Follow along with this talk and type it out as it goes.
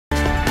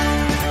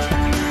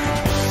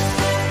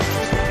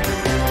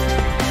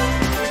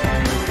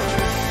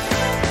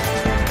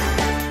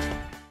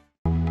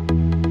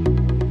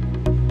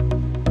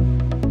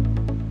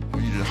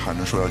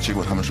说要接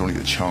过他们手里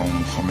的枪，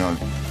我们要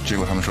接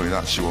过他们手里的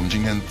大旗。我们今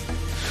天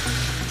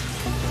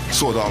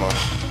做到了。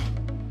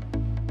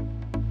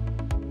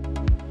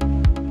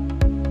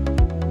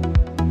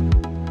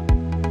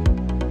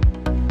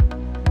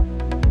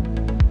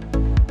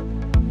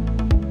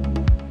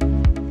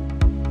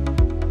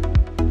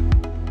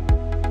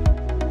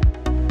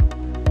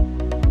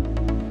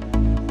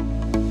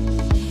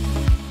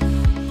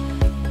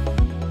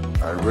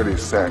 Really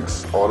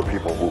thanks all the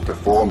people who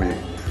before me,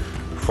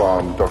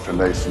 from Dr.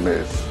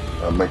 Naismith,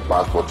 make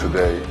basketball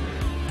today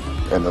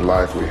and the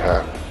life we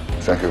have.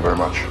 Thank you very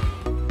much.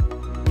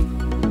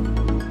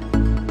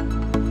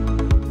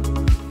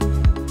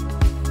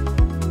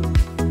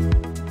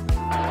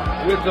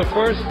 With the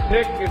first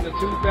pick in the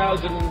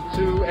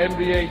 2002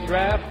 NBA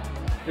draft,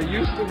 the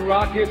Houston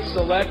Rockets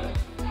select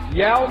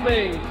Yao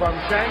Ming from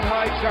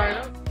Shanghai,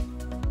 China.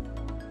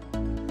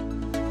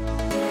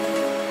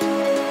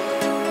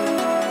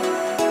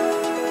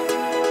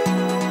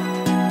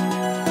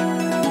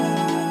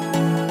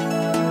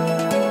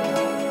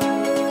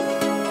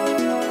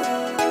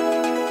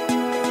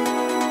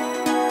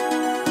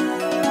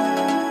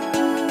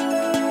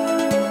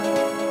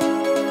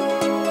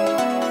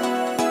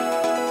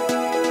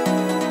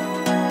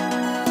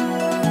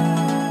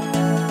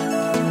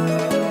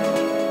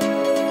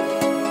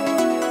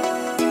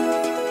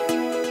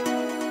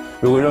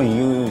 如果用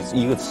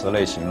一个词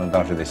来形容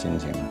当时的心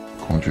情，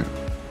恐惧，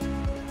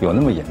有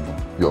那么严重？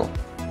有，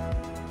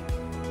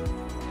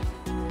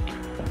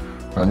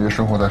感觉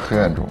生活在黑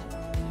暗中，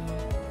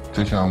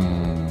就像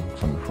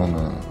怎么说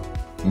呢，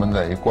闷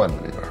在一罐子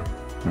里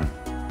边，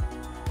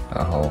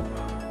然后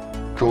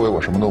周围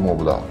我什么都摸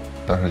不到，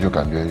但是就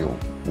感觉有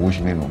无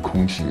形那种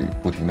空气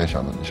不停地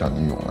向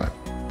你涌来。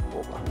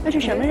那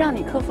是什么让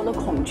你克服了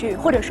恐惧，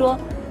或者说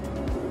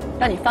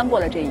让你翻过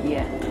了这一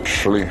页？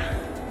实力。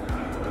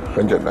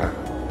 很简单，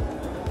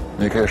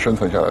你可以生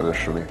存下来的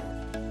实力。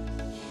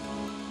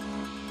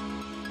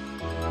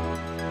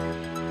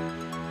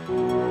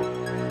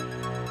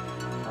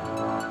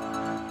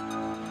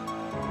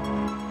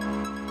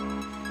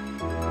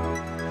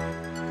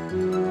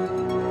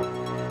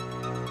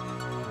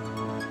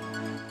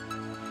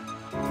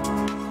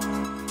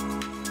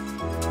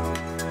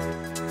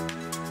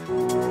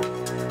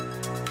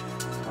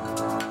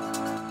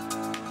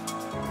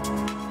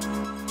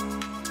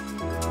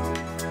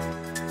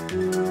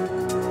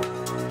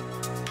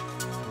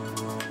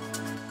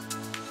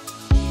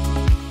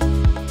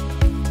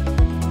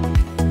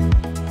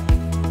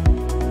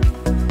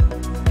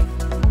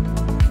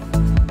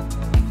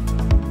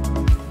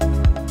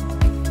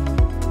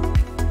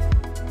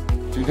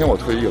今天我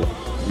退役了，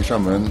一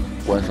扇门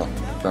关上，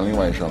但另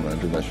外一扇门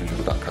正在徐徐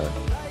地打开。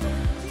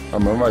而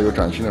门外有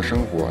崭新的生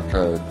活在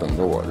等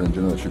着我，认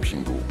真地去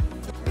评估。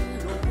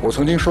我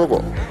曾经说过，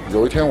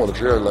有一天我的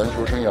职业篮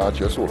球生涯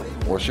结束了，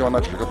我希望那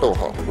只是个逗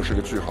号，不是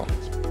个句号。